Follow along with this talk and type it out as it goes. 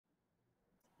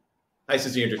Hi, this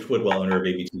is Andrew Twidwell, owner of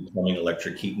AB2 Plumbing,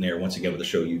 Electric, Heat, and Air. Once again with the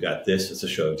show You Got This. It's a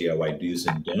show of DIY do's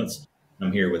and don'ts.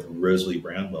 I'm here with Rosalie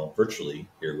Brown, well, virtually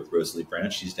here with Rosalie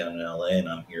Brown. She's down in LA, and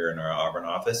I'm here in our Auburn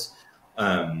office.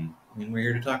 And we're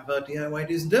here to talk about DIY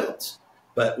do's and don'ts.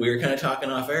 But we were kind of talking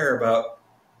off air about,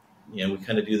 we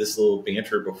kind of do this little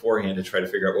banter beforehand to try to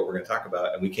figure out what we're going to talk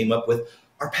about. And we came up with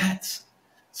our pets.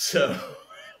 So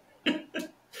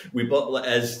we both,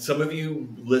 as some of you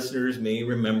listeners may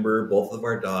remember, both of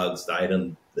our dogs died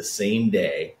on the same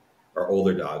day, our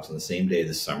older dogs on the same day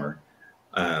this summer.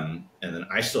 And then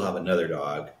I still have another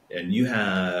dog. And you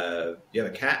have a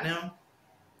cat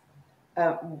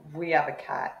now? We have a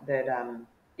cat that,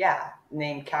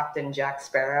 named Captain Jack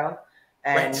Sparrow.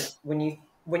 And Right.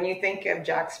 when you think of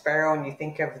Jack Sparrow and you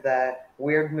think of the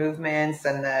weird movements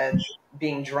and the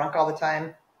being drunk all the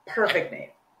time, perfect name.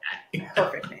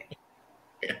 Perfect name.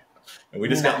 Yeah. And we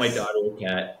just got my daughter a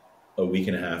cat a week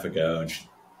and a half ago. And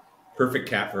perfect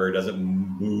cat for her. Doesn't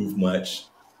move much.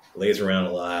 Lays around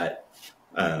a lot.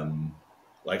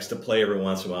 Likes to play every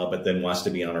once in a while, but then wants to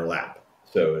be on her lap.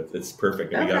 So it's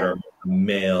perfect. And we got our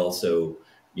male. So,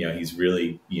 he's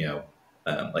really,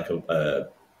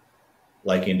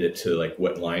 likened it to like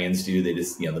what lions do. They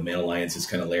just, the male lions just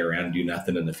kind of lay around and do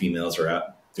nothing, and the females are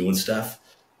out doing stuff.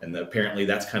 And apparently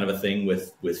that's kind of a thing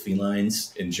with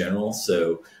felines in general.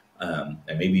 So, and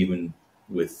maybe even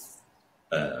with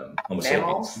Homo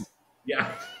sapiens.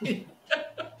 Yeah.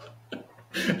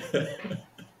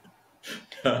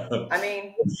 I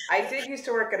mean, I did used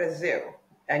to work at a zoo,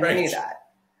 and Right. you knew that.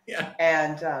 Yeah.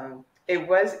 And it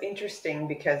was interesting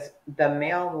because the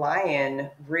male lion,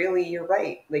 really, you're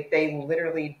right. Like they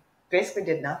literally basically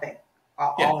did nothing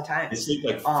all the time. They sleep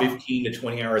like 15 to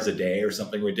 20 hours a day or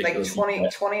something ridiculous.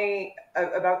 Like 20,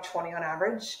 about 20 on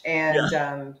average.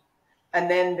 And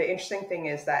then the interesting thing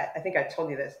is that, I think I told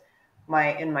you this,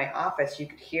 in my office, you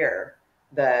could hear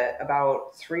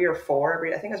about 3 or 4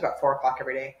 I think it was about 4 o'clock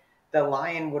every day. The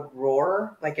lion would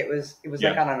roar like it was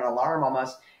like on an alarm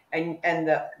almost. And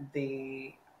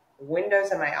the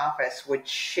windows in my office would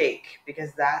shake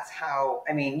because that's how,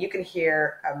 you can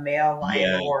hear a male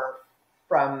lion roar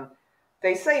from,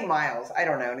 they say miles. I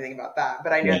don't know anything about that,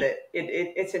 but I know that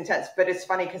it's intense. But it's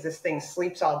funny because this thing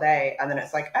sleeps all day and then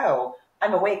it's like, oh,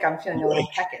 I'm awake. I'm feeling a little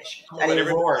peckish. And he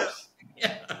roars.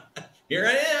 Yeah. Here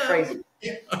I am. Crazy.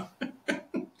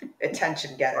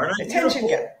 Attention getter. Attention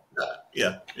getter.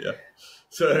 Yeah.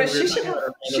 So but she should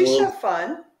have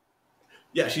fun.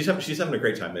 Yeah, she's having a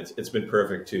great time. It's been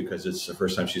perfect too because it's the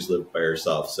first time she's lived by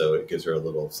herself, so it gives her a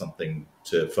little something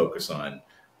to focus on.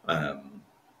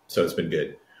 So it's been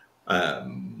good.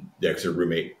 Because her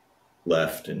roommate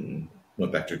left and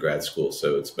went back to grad school,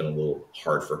 so it's been a little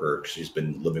hard for her because she's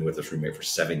been living with this roommate for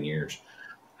 7 years.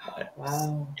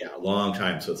 Wow. Yeah, a long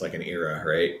time. So it's like an era,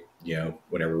 right?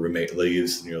 Whenever a roommate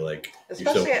leaves, and you're like,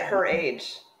 especially at her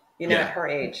age. At her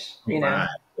age, So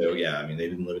they've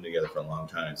been living together for a long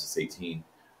time, since 18.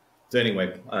 So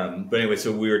anyway,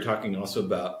 so we were talking also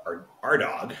about our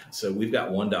dog. So we've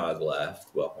got one dog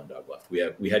left. Well, one dog left.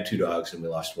 We had 2 dogs and we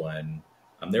lost one.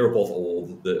 They were both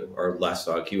old. Our last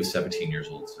dog, he was 17 years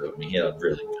old. So he had a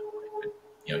really good life.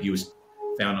 He was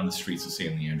found on the streets of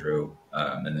San Leandro,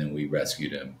 and then we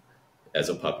rescued him as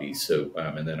a puppy. So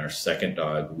and then our second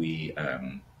dog, we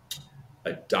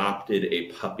adopted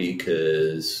a puppy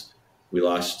because we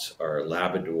lost our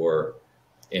Labrador,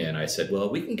 and I said,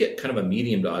 well, we can get kind of a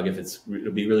medium dog if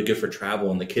it'll be really good for travel.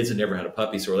 And the kids had never had a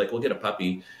puppy, so we're like, we'll get a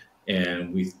puppy.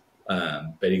 And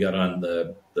Betty got on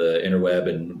the interweb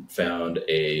and found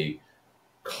a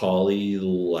Collie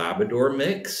Labrador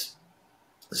mix.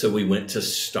 So we went to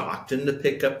Stockton to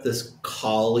pick up this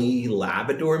Collie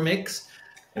Labrador mix.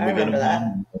 And I remember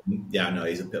that. Yeah, no,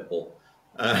 he's a pit bull.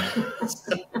 And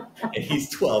he's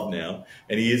 12 now,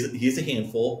 and he's a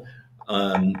handful.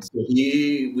 So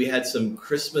we had some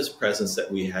Christmas presents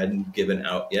that we hadn't given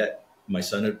out yet. My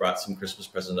son had brought some Christmas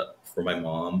presents up for my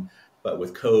mom, but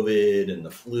with COVID and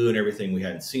the flu and everything, we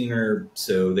hadn't seen her.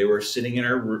 So they were sitting in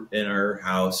our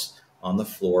house on the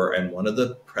floor. And one of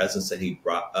the presents that he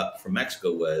brought up from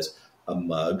Mexico was a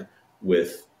mug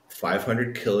with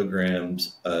 500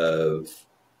 kilograms of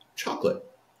chocolate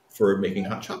for making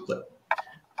hot chocolate.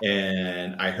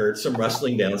 And I heard some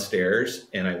rustling downstairs,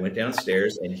 and I went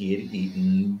downstairs, and he had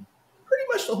eaten pretty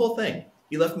much the whole thing.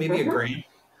 He left maybe a gram.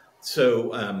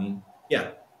 So,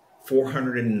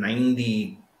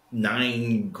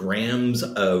 499 grams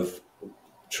of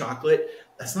chocolate.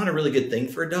 That's not a really good thing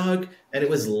for a dog. And it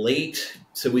was late,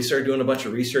 so we started doing a bunch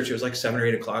of research. It was like 7 or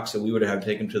 8 o'clock, so we would have to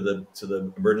take him to the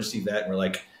emergency vet. And we're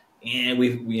like,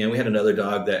 we had another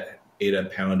dog that ate a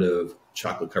pound of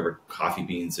chocolate covered coffee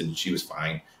beans, and she was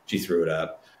fine. She threw it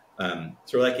up.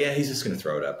 So we're like, yeah, he's just going to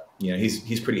throw it up.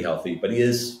 He's pretty healthy, but he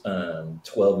is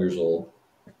 12 years old.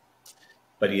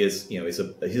 But he is, he's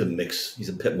a mix. He's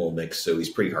a pit bull mix, so he's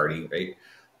pretty hardy, right?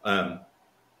 Um,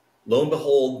 Lo and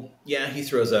behold, yeah, he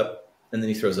throws up, and then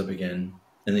he throws up again,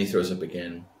 and then he throws up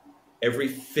again. Every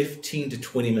 15 to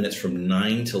 20 minutes from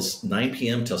 9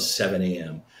 p.m. till 7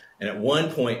 a.m. And at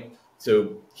one point,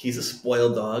 so he's a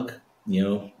spoiled dog.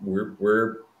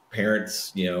 We're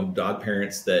parents, dog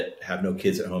parents that have no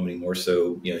kids at home anymore.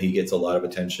 So, he gets a lot of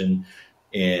attention,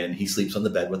 and he sleeps on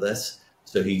the bed with us.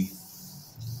 So he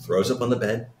throws up on the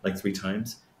bed like 3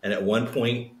 times. And at one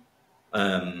point,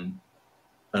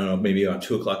 I don't know, maybe around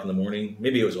 2 o'clock in the morning,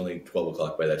 maybe it was only 12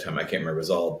 o'clock by that time. I can't remember.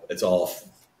 It's all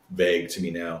vague to me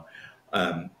now.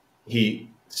 He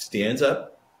stands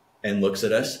up and looks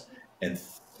at us and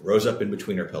throws up in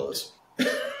between our pillows. And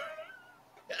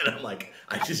I'm like,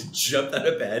 I just jumped out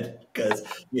of bed because,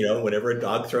 whenever a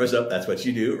dog throws up, that's what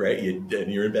you do, right? And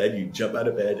you're in bed, you jump out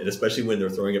of bed, and especially when they're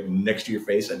throwing up next to your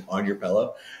face and on your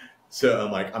pillow. So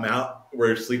I'm like, I'm out.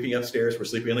 We're sleeping upstairs. We're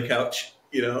sleeping on the couch,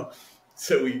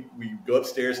 So we go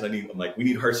upstairs, and I'm like, we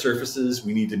need hard surfaces.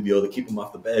 We need to be able to keep him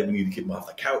off the bed. We need to keep him off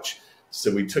the couch.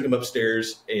 So we took him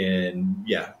upstairs, and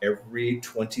yeah, every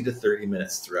 20 to 30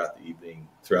 minutes throughout the evening,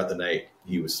 throughout the night,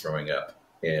 he was throwing up.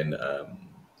 And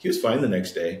he was fine the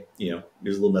next day. He was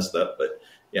a little messed up, but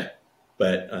yeah.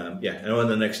 But yeah, and on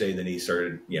the next day, then he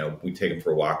started, we take him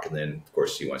for a walk, and then, of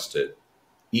course, he wants to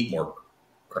eat more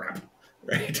crap,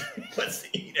 right? He wants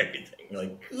to eat everything. We're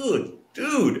like, good,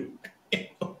 dude.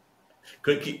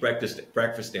 Couldn't keep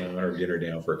breakfast down or dinner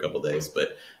down for a couple of days,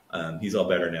 but he's all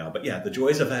better now. But yeah, the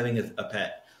joys of having a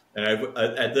pet. And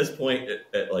at this point,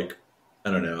 at like,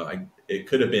 I don't know, it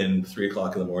could have been 3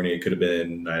 o'clock in the morning. It could have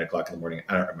been 9 o'clock in the morning.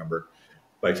 I don't remember.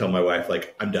 But I told my wife,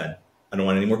 like, I'm done. I don't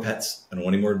want any more pets. I don't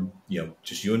want any more,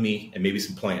 just you and me and maybe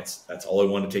some plants. That's all I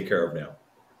want to take care of now.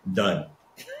 I'm done.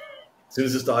 As soon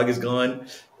as this dog is gone,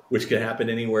 which could happen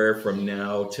anywhere from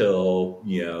now till,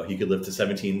 he could live to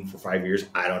 17 for 5 years.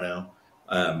 I don't know.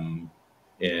 And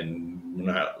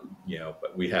we're not,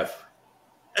 but we have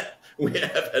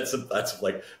had some thoughts of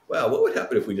like, wow, what would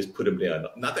happen if we just put him down?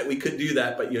 Not that we could do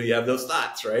that, but you have those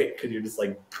thoughts, right? Because you're just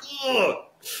like,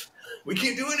 we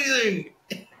can't do anything.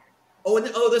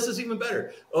 This is even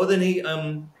better. Then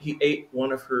he ate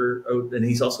one of her. And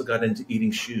he's also got into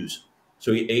eating shoes.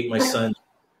 So he ate my son.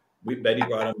 Betty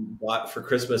bought for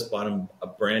Christmas, bought him a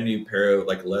brand new pair of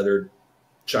like leather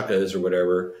chukkas or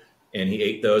whatever. And he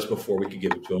ate those before we could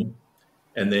give it to him.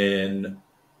 And then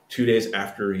 2 days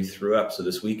after he threw up, so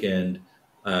this weekend,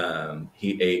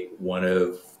 he ate one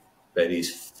of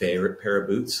Betty's favorite pair of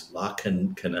boots, La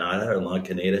Canada or La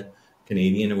Canada,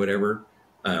 Canadian or whatever.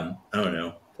 I don't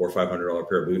know, $400 or $500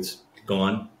 pair of boots,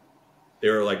 gone. They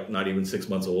were like not even 6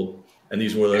 months old. And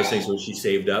these were those things where she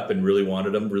saved up and really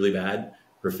wanted them really bad,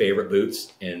 her favorite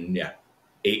boots. And yeah,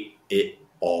 ate it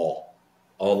all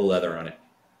the leather on it.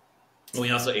 We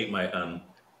also ate my,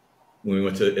 when we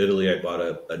went to Italy, I bought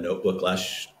a notebook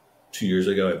 2 years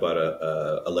ago. I bought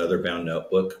a leather-bound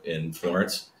notebook in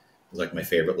Florence. It was like my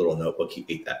favorite little notebook. He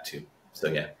ate that too.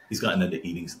 So yeah, he's gotten into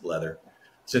eating leather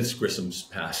since Grissom's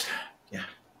passed. Yeah.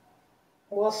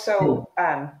 Well, so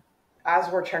as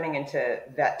we're turning into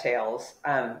vet tales,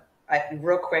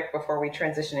 real quick before we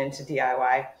transition into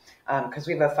DIY, because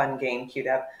we have a fun game queued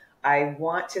up, I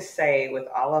want to say with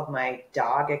all of my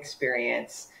dog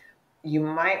experience, you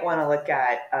might want to look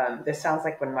at, this sounds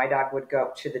like when my dog would go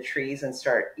up to the trees and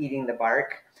start eating the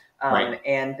bark. Right.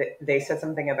 And they said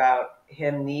something about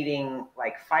him needing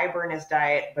like fiber in his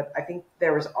diet, but I think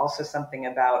there was also something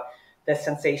about the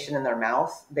sensation in their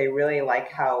mouth. They really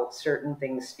like how certain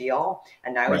things feel.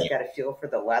 And now he's got a feel for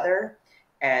the leather.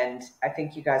 And I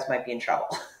think you guys might be in trouble.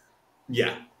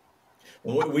 Yeah.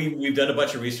 Well, we've done a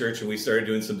bunch of research and we started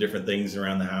doing some different things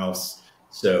around the house.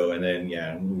 So, and then,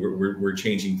 yeah, we're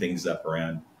changing things up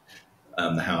around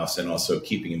the house and also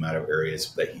keeping him out of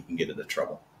areas that he can get into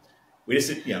trouble. We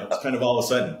just, it's kind of all of a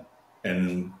sudden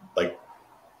and like,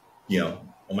 oh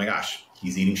my gosh,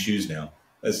 he's eating shoes now.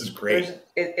 This is great.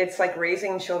 It's like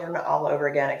raising children all over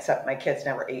again, except my kids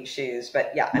never ate shoes.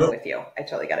 But yeah, I'm with you. I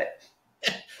totally get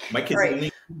it. My kids only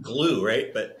eat glue,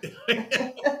 right? But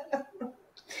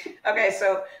okay,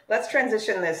 so let's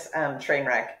transition this train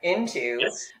wreck into.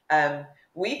 Yes.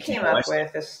 We came up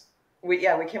with this. We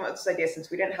came up with this idea since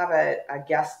we didn't have a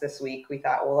guest this week. We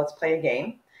thought, well, let's play a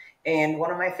game. And one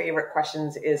of my favorite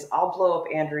questions is, I'll blow up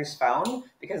Andrew's phone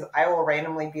because I will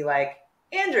randomly be like,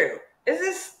 Andrew, is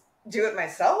this do it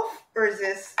myself or is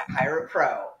this hire a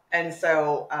pro? And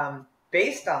so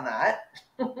based on that,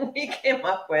 we came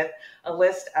up with a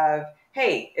list of,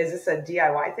 hey, is this a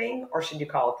DIY thing or should you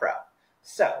call a pro?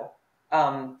 So,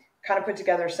 kind of put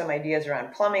together some ideas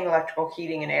around plumbing, electrical,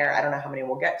 heating, and air. I don't know how many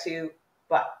we'll get to,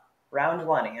 but round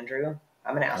one, Andrew,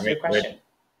 I'm going to All ask you right, a question.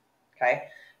 Okay.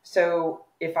 So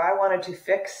if I wanted to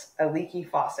fix a leaky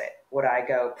faucet, would I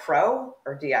go pro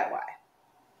or DIY?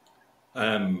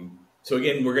 So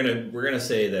again, we're gonna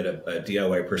say that a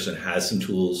DIY person has some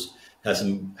tools, has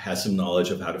some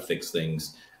knowledge of how to fix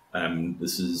things.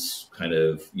 This is kind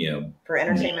of For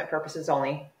entertainment purposes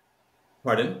only.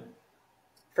 pardon.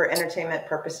 For entertainment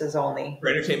purposes only. For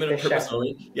entertainment This purpose show.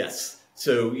 only, yes.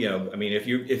 So I mean, if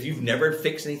you've never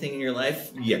fixed anything in your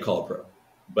life, yeah, call a pro.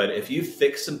 But if you've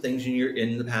fixed some things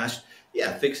in the past,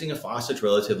 yeah, fixing a faucet's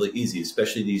relatively easy,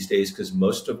 especially these days because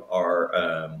most of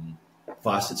our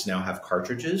faucets now have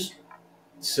cartridges.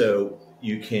 So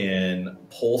you can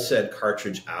pull said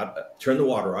cartridge out, turn the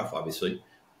water off, obviously,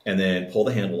 and then pull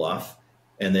the handle off,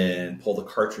 and then pull the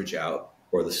cartridge out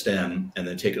or the stem, and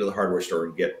then take it to the hardware store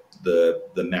and get the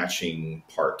matching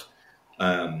part.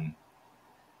 Um,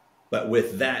 but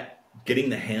with that, getting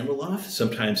the handle off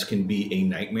sometimes can be a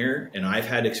nightmare. And I've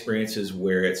had experiences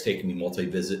where it's taken me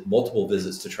multiple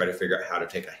visits to try to figure out how to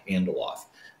take a handle off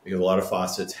because a lot of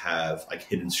faucets have like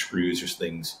hidden screws or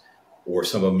things, or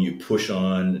some of them you push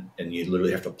on and you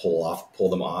literally have to pull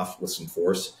them off with some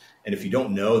force. And if you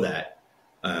don't know that,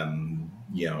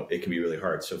 it can be really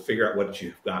hard. So figure out what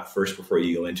you've got first before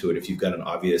you go into it. If you've got an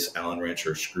obvious Allen wrench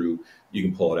or screw, you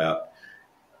can pull it out.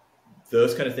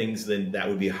 Those kind of things, then that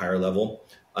would be a higher level.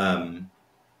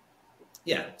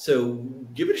 So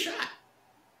give it a shot.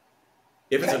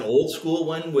 If it's an old school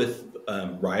one with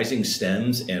rising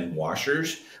stems and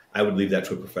washers, I would leave that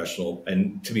to a professional.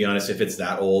 And to be honest, if it's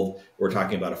that old, we're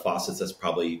talking about a faucet that's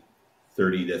probably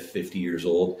 30 to 50 years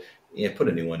old. Yeah, put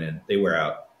a new one in. They wear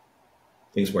out.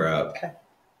 Things wear out. Okay.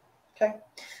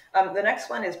 The next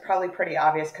one is probably pretty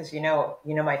obvious because you know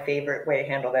my favorite way to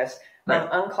handle this. Right.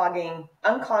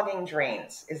 Unclogging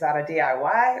drains. Is that a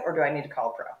DIY or do I need to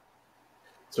call a pro?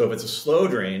 So if it's a slow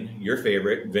drain, your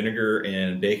favorite, vinegar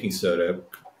and baking soda,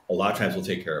 a lot of times will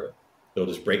take care of it. They'll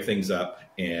just break things up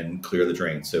and clear the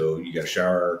drain. So you got a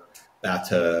shower,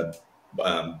 bathtub,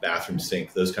 bathroom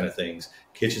sink, those kind of things.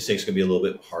 Kitchen sink's gonna be a little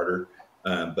bit harder,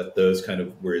 but those kind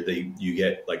of where you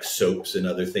get like soaps and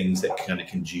other things that kind of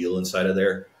congeal inside of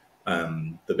there.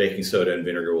 The baking soda and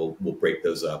vinegar will break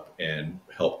those up and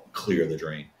help clear the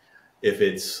drain. If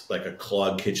it's like a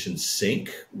clogged kitchen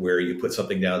sink where you put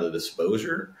something down the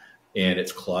disposer and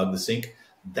it's clogged the sink,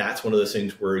 that's one of those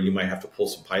things where you might have to pull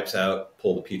some pipes out,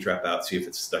 pull the P-trap out, see if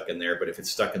it's stuck in there. But if it's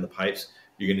stuck in the pipes,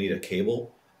 you're going to need a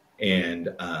cable. And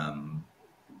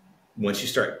once you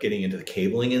start getting into the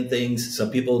cabling and things,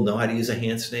 some people know how to use a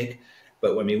hand snake.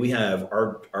 But I mean, we have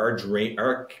our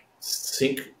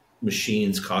sink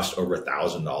machines cost over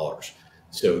 $1,000.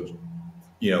 So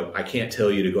I can't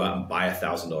tell you to go out and buy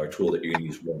 $1,000 tool that you're going to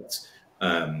use once.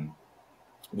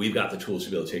 We've got the tools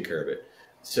to be able to take care of it.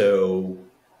 So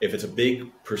if it's a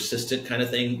big, persistent kind of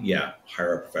thing, yeah,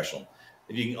 hire a professional.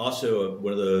 If you can also,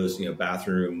 one of those,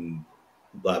 bathroom,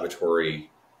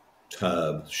 lavatory,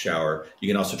 tub, shower, you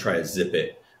can also try to zip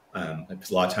it.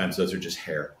 Because a lot of times those are just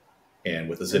hair. And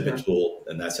with a zip it tool,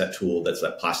 and that's that tool, that's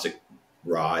that plastic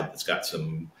rod that's got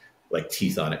some like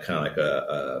teeth on it, kind of like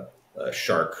a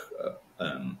shark,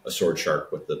 a sword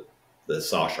shark with the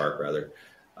saw shark rather.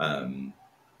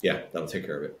 That'll take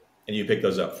care of it. And you pick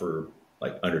those up for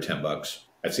like under $10.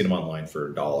 I've seen them online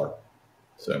for $1.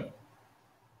 So.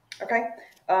 Okay.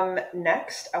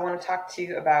 Next, I want to talk to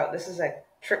you about, this is a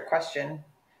trick question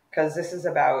because this is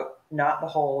about not the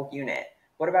whole unit.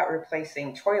 What about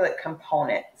replacing toilet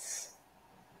components?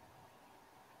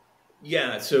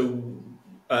 Yeah. So,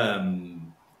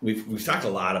 we've talked a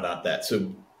lot about that.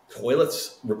 So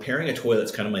repairing a toilet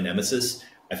is kind of my nemesis.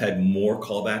 I've had more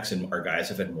callbacks and our guys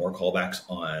have had more callbacks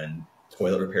on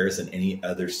toilet repairs than any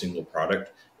other single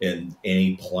product in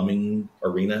any plumbing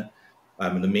arena.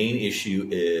 And the main issue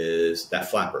is that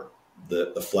flapper,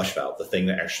 the flush valve, the thing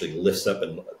that actually lifts up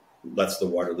and lets the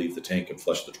water leave the tank and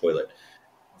flush the toilet.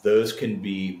 Those can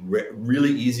be really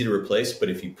easy to replace, but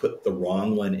if you put the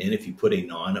wrong one in, if you put a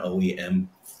non-OEM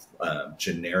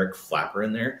generic flapper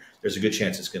in there, there's a good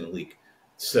chance it's going to leak.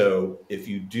 So if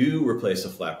you do replace a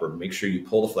flapper, make sure you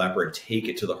pull the flapper and take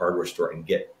it to the hardware store and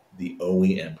get the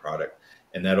OEM product.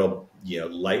 And that'll,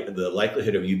 the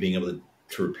likelihood of you being able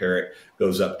to repair it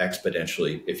goes up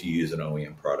exponentially if you use an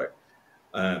OEM product.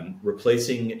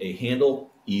 Replacing a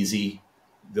handle, easy.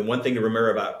 The one thing to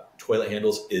remember about toilet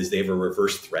handles is they have a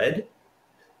reverse thread.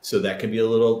 So that can be a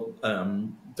little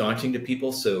daunting to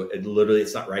people. So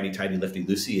it's not righty-tighty,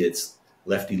 lefty-loosey. It's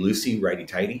lefty-loosey,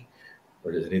 righty-tighty.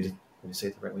 Or does it need to say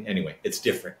it the right way? Anyway, it's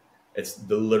different. It's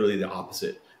literally the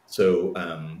opposite. So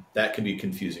that can be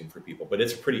confusing for people, but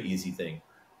it's a pretty easy thing.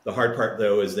 The hard part,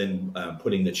 though, is then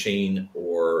putting the chain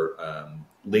or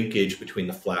linkage between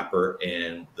the flapper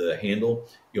and the handle.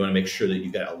 You want to make sure that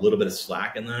you got a little bit of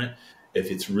slack in that.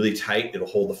 If it's really tight, it'll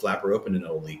hold the flapper open and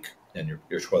it'll leak, and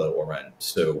your toilet will run.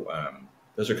 So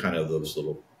those are kind of those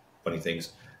little funny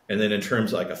things. And then in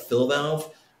terms of like a fill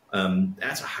valve,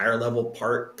 that's a higher level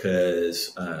part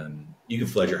because you can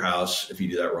flood your house if you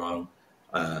do that wrong.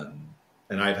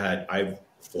 And I've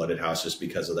flooded houses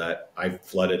because of that. I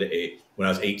flooded when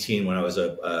I was 18, when I was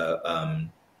a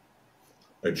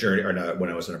journey, or not, when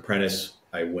I was an apprentice,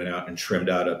 I went out and trimmed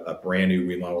out a brand new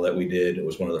remodel that we did. It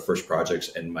was one of the first projects,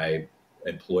 and my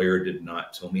employer did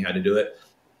not tell me how to do it,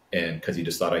 and because he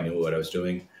just thought I knew what I was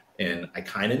doing, and I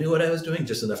kind of knew what I was doing,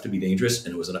 just enough to be dangerous.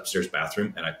 And it was an upstairs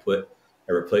bathroom, and I put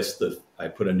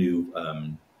a new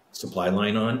supply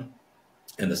line on,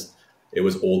 and it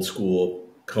was old school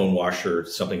cone washer,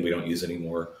 something we don't use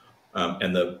anymore,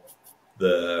 and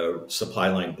the supply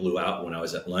line blew out when I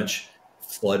was at lunch,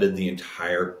 flooded the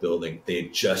entire building. They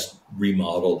had just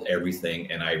remodeled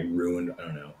everything, and I ruined, I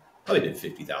don't know, probably did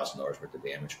 $50,000 worth of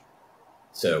damage.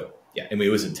 So yeah, I mean,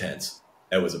 it was intense.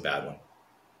 That was a bad one.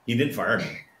 He didn't fire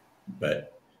me,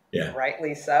 but yeah.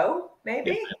 Rightly so,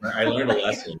 maybe. Yeah, I learned a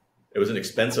lesson. It was an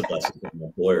expensive lesson from my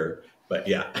employer, but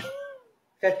yeah.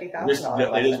 $50,000.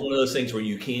 It is one of those things where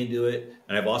you can do it.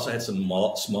 And I've also had some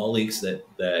small leaks that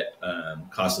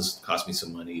cost me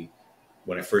some money.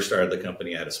 When I first started the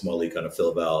company, I had a small leak on a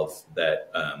fill valve that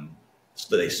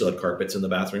so they still had carpets in the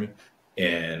bathroom,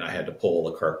 and I had to pull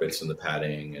the carpets and the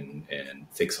padding and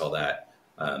fix all that.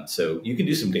 So you can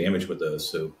do some damage with those.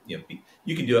 So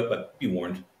you can do it, but be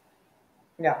warned.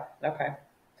 Yeah. Okay.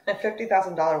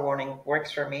 $50,000 warning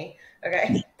works for me.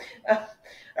 Okay.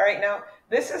 All right. Now,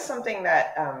 this is something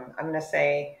that I'm going to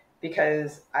say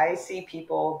because I see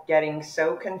people getting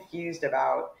so confused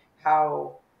about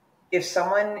how if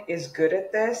someone is good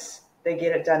at this, they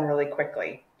get it done really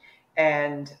quickly.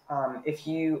 And if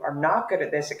you are not good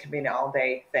at this, it can be an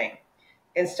all-day thing.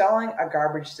 Installing a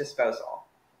garbage disposal.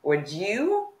 Would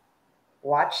you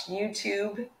watch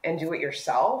YouTube and do it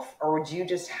yourself, or would you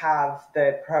just have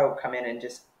the pro come in and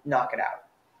just knock it out?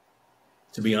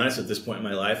 To be honest, at this point in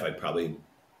my life, I'd probably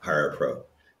hire a pro.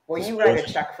 Well, you write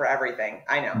a check for everything.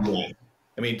 I know. Yeah.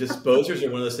 I mean, disposers are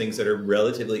one of those things that are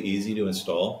relatively easy to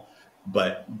install,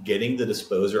 but getting the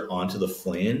disposer onto the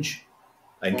flange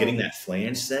and getting that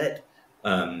flange set,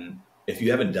 if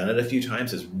you haven't done it a few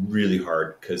times, is really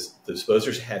hard because the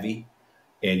disposer's heavy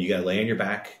and you got to lay on your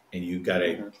back and you got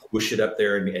to push it up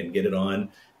there and get it on.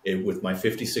 With my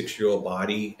 56-year-old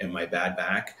body and my bad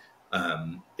back,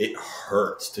 it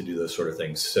hurts to do those sort of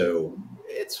things. So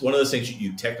it's one of those things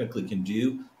you technically can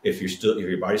do if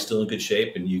your body's still in good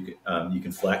shape and you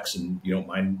can flex and you don't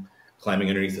mind climbing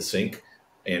underneath the sink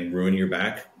and ruining your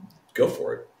back. Go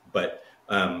for it. But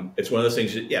it's one of those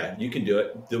things that, yeah, you can do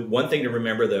it. The one thing to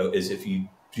remember though is if you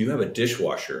do have a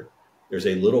dishwasher, there's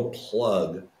a little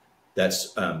plug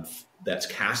that's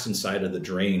cast inside of the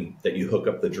drain that you hook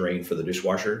up the drain for the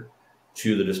dishwasher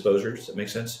to the disposer. Does that make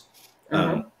sense?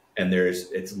 And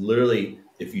it's literally,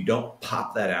 if you don't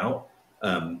pop that out,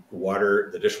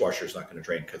 the dishwasher is not going to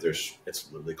drain because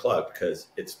it's literally clogged because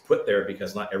it's put there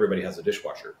because not everybody has a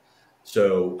dishwasher.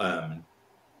 So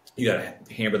you got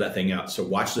to hammer that thing out. So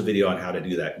watch the video on how to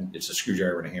do that. It's a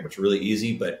screwdriver and a hammer. It's really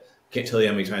easy, but can't tell you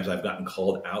how many times I've gotten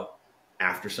called out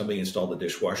after somebody installed the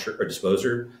dishwasher or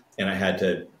disposer,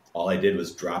 and all I did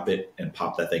was drop it and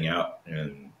pop that thing out.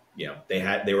 And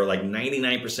they were like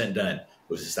 99% done. It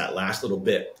was just that last little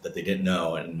bit that they didn't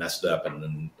know and messed up, and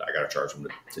then I got to charge them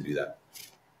to do that.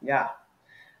 Yeah.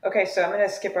 Okay, so I'm going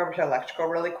to skip over to electrical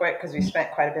really quick because we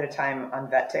spent quite a bit of time on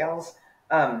vet tails.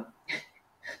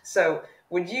 So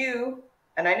would you,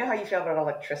 and I know how you feel about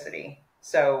electricity,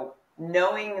 so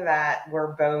knowing that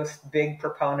we're both big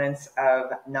proponents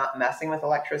of not messing with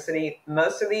electricity,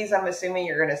 most of these I'm assuming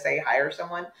you're going to say hire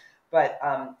someone, but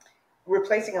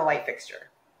replacing a light fixture.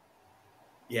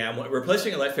 Yeah,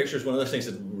 replacing a light fixture is one of those things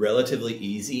that's relatively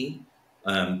easy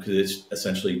because it's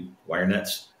essentially wire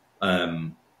nuts.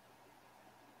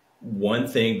 One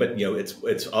thing, but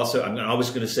it's also, I'm always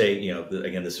going to say,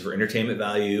 again, this is for entertainment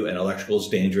value, and electrical is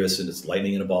dangerous, and it's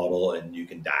lightning in a bottle, and you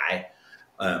can die,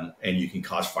 and you can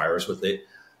cause fires with it.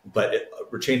 But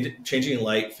changing a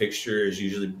light fixture is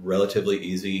usually relatively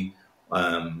easy.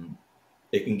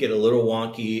 It can get a little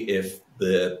wonky if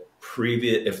the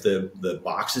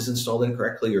box is installed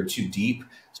incorrectly or too deep,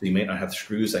 so you may not have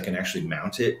screws that can actually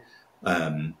mount it.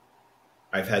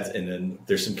 And then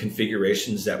there's some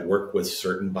configurations that work with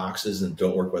certain boxes and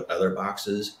don't work with other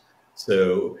boxes.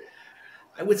 So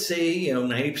I would say,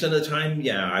 90% of the time,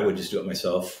 yeah, I would just do it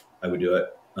myself. I would do it.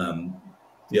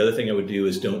 The other thing I would do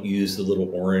is don't use the little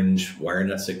orange wire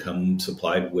nuts that come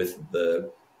supplied with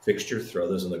the fixture. Throw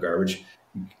those in the garbage.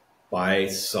 Buy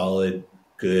solid,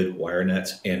 good wire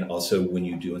nuts. And also, when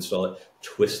you do install it,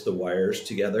 twist the wires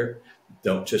together.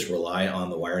 Don't just rely on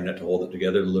the wire nut to hold it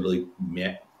together. Literally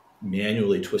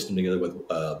manually twist them together with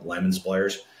Lyman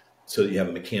pliers so that you have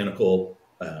a mechanical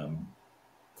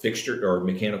fixture or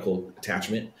mechanical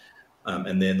attachment.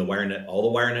 And then the wire nut, all the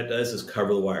wire nut does is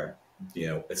cover the wire.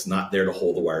 It's not there to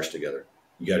hold the wires together.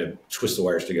 You got to twist the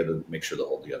wires together to make sure they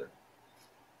hold together.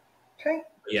 Okay.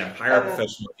 But yeah, hire a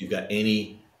professional if you've got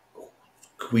any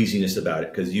queasiness about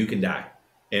it, because you can die.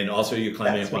 And also, you're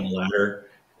climbing up on a ladder.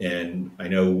 And I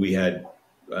know we had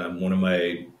one of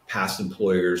my past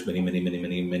employers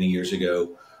many years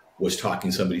ago was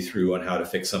talking somebody through on how to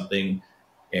fix something.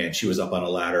 And she was up on a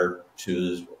ladder. She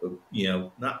was,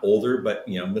 not older, but,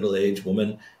 middle-aged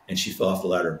woman. And she fell off the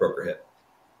ladder and broke her hip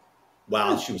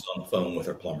while she was on the phone with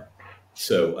her plumber.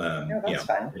 So, that's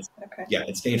fun. Okay. Yeah,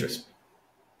 it's dangerous.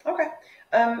 Okay.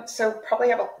 So probably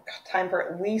have time for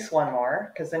at least one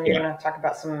more, because then you're going to talk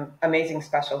about some amazing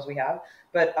specials we have.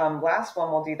 But last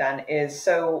one we'll do then is,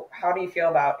 so how do you feel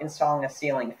about installing a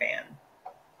ceiling fan?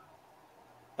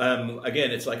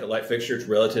 Again, it's like a light fixture. It's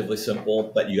relatively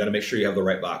simple, but you got to make sure you have the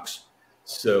right box.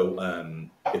 So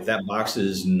if that box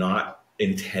is not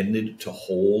intended to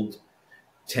hold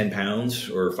 10 pounds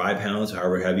or 5 pounds,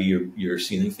 however heavy your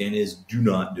ceiling fan is, do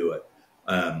not do it.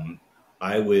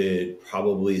 I would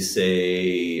probably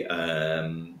say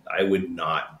I would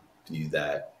not do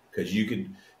that, because you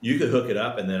could hook it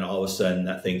up and then all of a sudden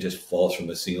that thing just falls from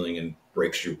the ceiling and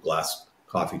breaks your glass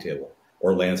coffee table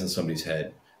or lands on somebody's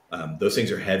head. Those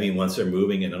things are heavy once they're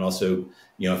moving, and then also,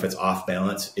 if it's off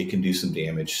balance, it can do some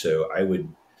damage. So it's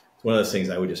one of those things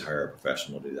I would just hire a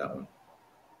professional to do that one.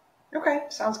 Okay,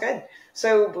 sounds good.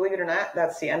 So believe it or not,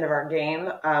 that's the end of our game.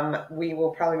 We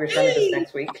will probably return to this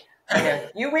next week.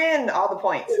 You win all the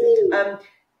points.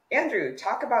 Andrew,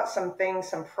 talk about some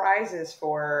prizes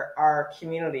for our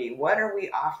community. What are we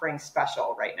offering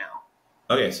special right now?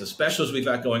 Okay, so specials we've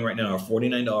got going right now are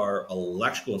 $49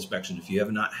 electrical inspection. If you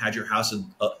have not had your house,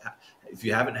 if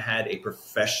you haven't had a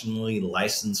professionally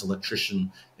licensed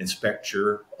electrician inspect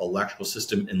your electrical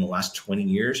system in the last 20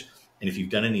 years, and if you've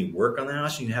done any work on the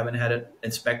house and you haven't had it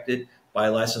inspected by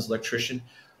a licensed electrician,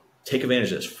 take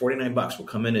advantage of this. $49. We'll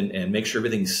come in and make sure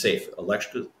everything's safe.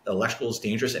 Electrical is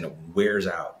dangerous and it wears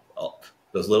out.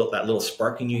 That little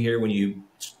sparking you hear when you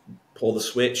pull the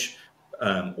switch,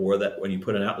 or that when you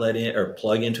put an outlet in or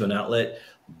plug into an outlet,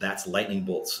 that's lightning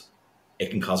bolts.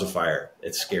 It can cause a fire.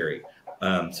 It's scary.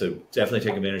 So definitely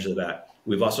take advantage of that.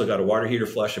 We've also got a water heater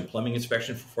flush and plumbing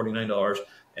inspection for $49,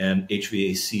 and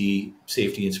HVAC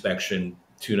safety inspection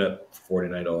tune-up for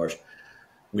 $49.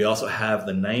 We also have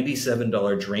the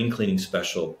 $97 drain cleaning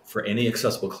special for any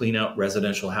accessible clean out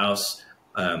residential house.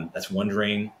 That's one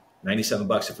drain,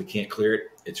 $97. If we can't clear it,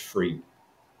 it's free.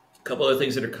 A couple other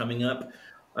things that are coming up.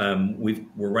 We're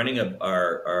running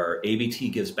our ABT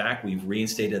Gives Back. We've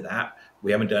reinstated that.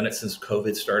 We haven't done it since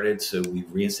COVID started, so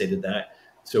we've reinstated that.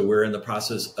 So we're in the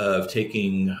process of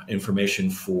taking information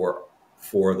for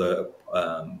the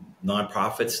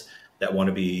nonprofits that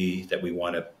we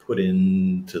want to put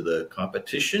into the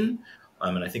competition.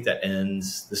 And I think that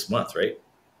ends this month, right?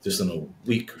 Just in a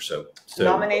week or so.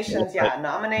 Nominations,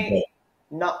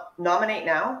 nominate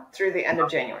now through the end of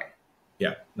January.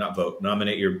 Yeah, not vote.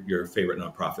 Nominate your favorite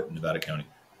nonprofit in Nevada County.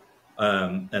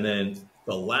 And then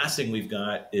the last thing we've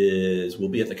got is we'll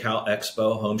be at the Cal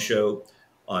Expo Home Show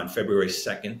on February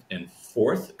 2nd and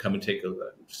 4th. Come and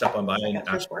step on by and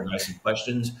ask some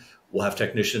questions. We'll have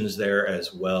technicians there,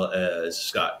 as well as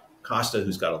Scott Costa,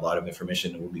 who's got a lot of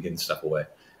information, and we'll be getting stuff away.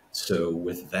 So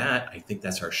with that, I think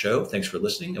that's our show. Thanks for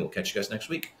listening, and we'll catch you guys next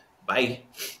week. Bye.